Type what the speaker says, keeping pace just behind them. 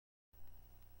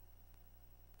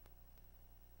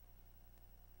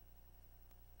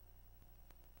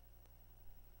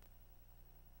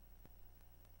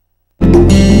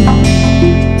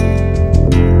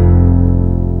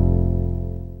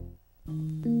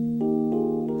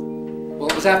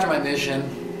was after my mission,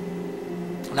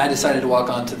 and I decided to walk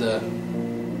on to the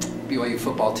BYU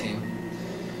football team.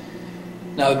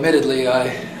 Now, admittedly,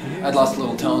 I'd lost a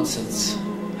little tone since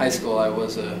high school. I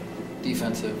was a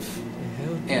defensive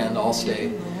end,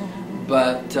 all-state.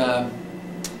 But I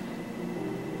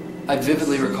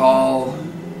vividly recall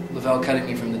Lavell cutting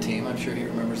me from the team. I'm sure he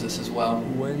remembers this as well.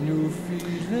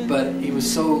 But he was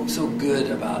so good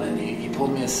about it. He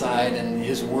pulled me aside, and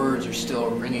his words are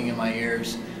still ringing in my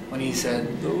ears when he said,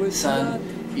 "Son,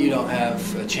 you don't have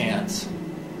a chance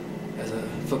as a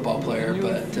football player,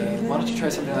 but why don't you try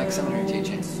something like seminary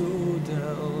teaching?"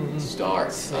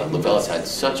 Stars. Lavell has had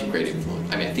such a great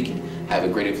influence. I mean, I think he have a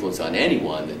great influence on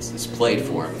anyone that's played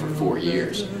for him for 4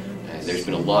 years. There's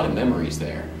been a lot of memories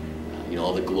there. You know,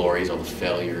 all the glories, all the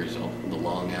failures, all the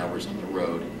long hours on the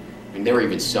road. I mean, there were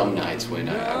even some nights when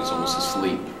I was almost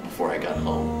asleep before I got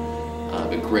home.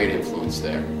 But great influence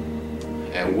there.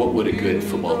 And what would a good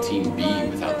football team be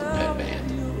without the pet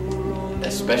band?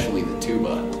 Especially the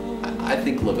tuba. I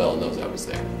think Lavell knows I was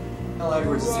there. Lavell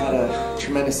Edwards has had a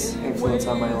tremendous influence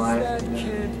on my life.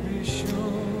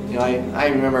 You know, I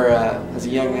remember as a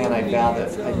young man I vowed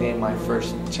that I'd name my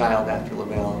first child after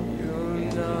Lavell.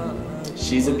 And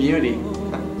she's a beauty.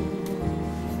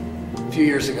 A few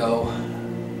years ago,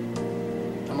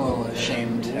 I'm a little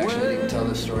ashamed actually to even tell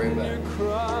this story, but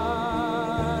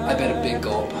I bet a big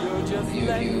gulp on the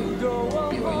BYU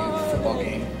football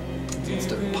game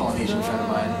against a Polynesian friend of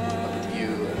mine up at the U,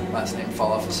 last name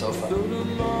fall off a sofa.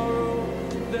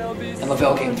 And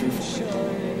Lavell came through for me.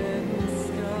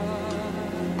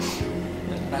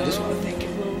 And I just want to thank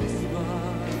him.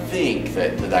 I think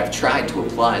that I've tried to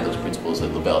apply those principles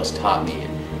that Lavell has taught me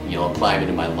and, you know, apply them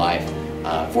into my life.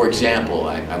 For example,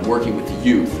 I'm working with the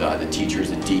youth, the teachers,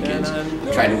 the deacons.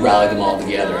 I'm trying to rally them all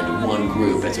together into one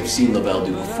group, as I've seen Lavell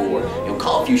do before. You know,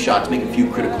 call a few shots, make a few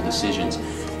critical decisions,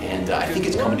 and I think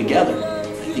it's coming together.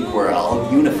 I think we're all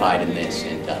unified in this,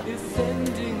 and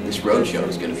this roadshow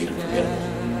is going to be unforgettable.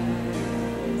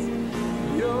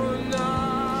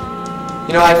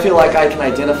 You know, I feel like I can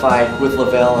identify with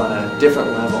Lavell on a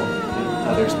different level than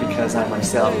others because I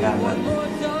myself have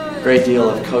a great deal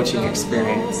of coaching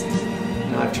experience.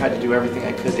 You know, I've tried to do everything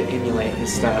I could to emulate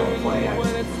his style of play.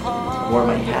 I wore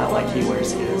my hat like he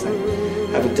wears his.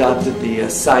 I've adopted the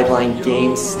sideline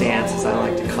game stance, as I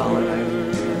like to call it.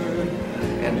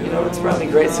 And, you know, it's brought me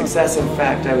great success. In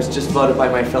fact, I was just voted by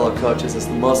my fellow coaches as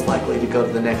the most likely to go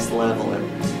to the next level. And,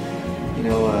 you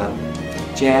know,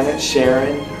 Janet,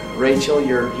 Sharon, Rachel,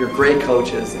 you're great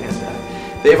coaches, and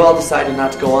they've all decided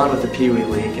not to go on with the Pee Wee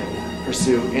League and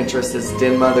pursue interests as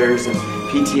den mothers and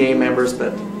PTA members,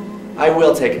 but I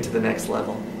will take it to the next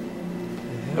level.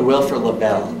 I will for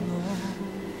Lavell.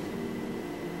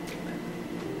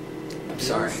 I'm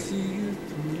sorry.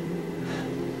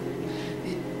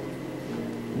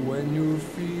 When you're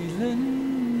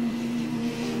feeling,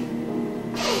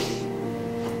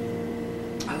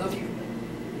 I love you.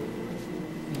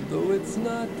 though it's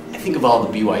not. I think of all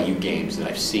the BYU games that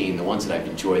I've seen, the ones that I've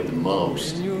enjoyed the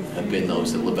most have been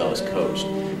those that Lavell has coached.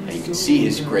 And you can see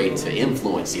his great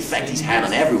influence, the effect he's had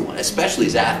on everyone, especially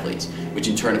his athletes, which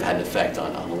in turn have had an effect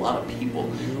on a lot of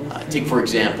people. Take, for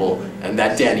example, and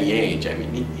that Danny Ainge. I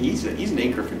mean, he's an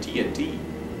anchor for TNT.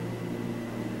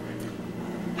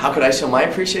 How could I show my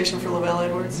appreciation for Lavell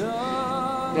Edwards? You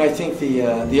know, I think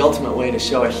the ultimate way to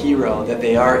show a hero that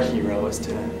they are a hero is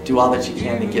to do all that you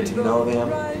can to get to know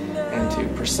them and to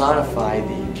personify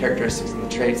the characteristics and the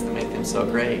traits that make them so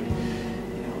great.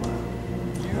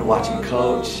 You know, watch them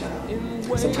coach.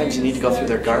 Sometimes you need to go through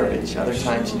their garbage. Other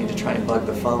times you need to try and bug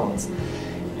the phones.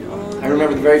 I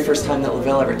remember the very first time that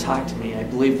Lavell ever talked to me. I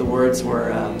believe the words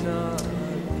were,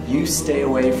 "You stay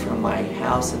away from my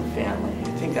house and family."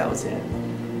 I think that was it.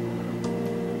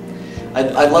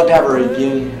 I'd love to have a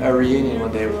reunion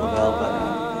one day with Lavell,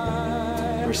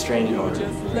 but restraining order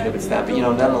prohibits that. But you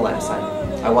know, nonetheless,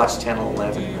 I watched Channel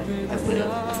 11 and I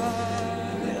live.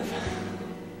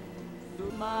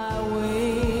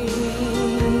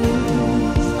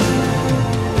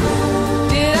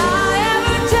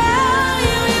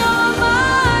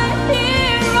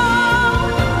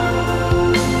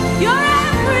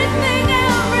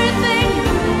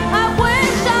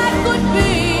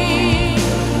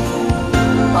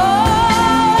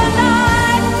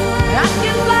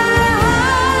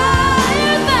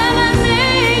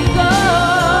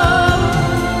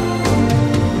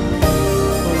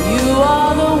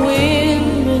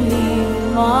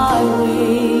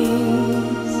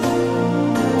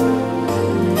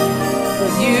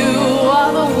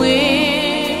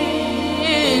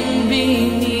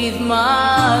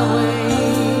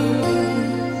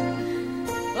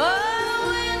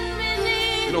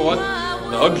 You know what?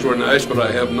 The hugs were nice, but I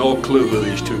have no clue who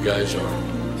these two guys are.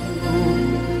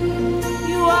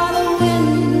 You are the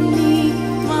wind beneath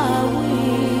my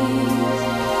wings.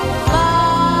 Fly,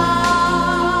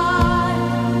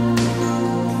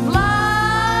 fly,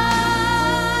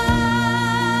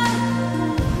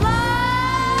 fly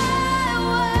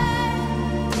away.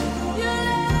 You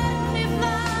let me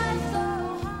fly so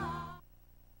high.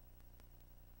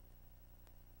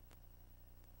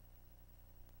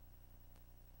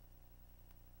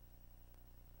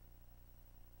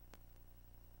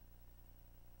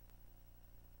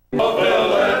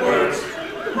 Lavell Edwards,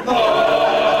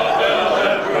 Lavell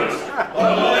Edwards,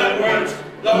 Lavell Edwards,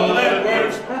 Lavell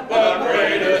Edwards, the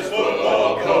greatest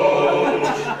football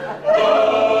coach.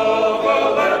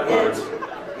 Lavell Edwards,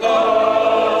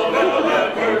 Lavell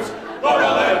Edwards,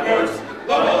 Lavell Edwards,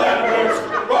 Lavell Edwards,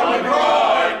 Ronald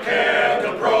Wright can't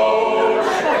approach.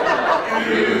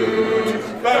 You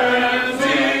fans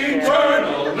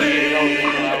eternally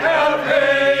have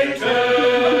hated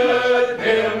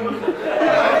him.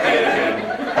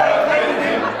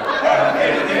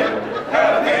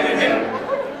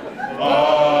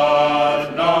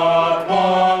 But not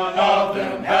one of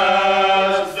them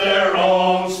has their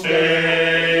own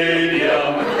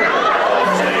stadium. Oh,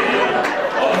 stadium,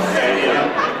 oh, stadium,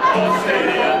 oh,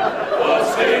 stadium, oh,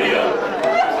 stadium.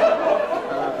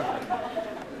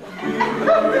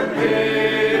 You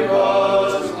gave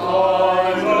us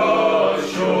quite a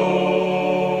show,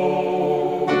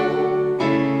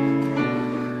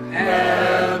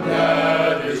 and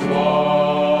that is why.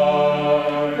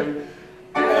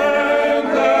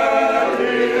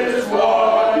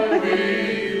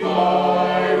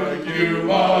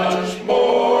 Much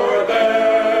more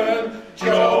than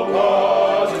Joe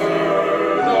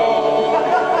Paterno.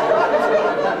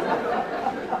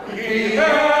 He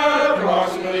had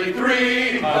approximately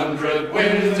 300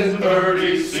 wins in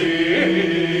 30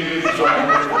 seasons.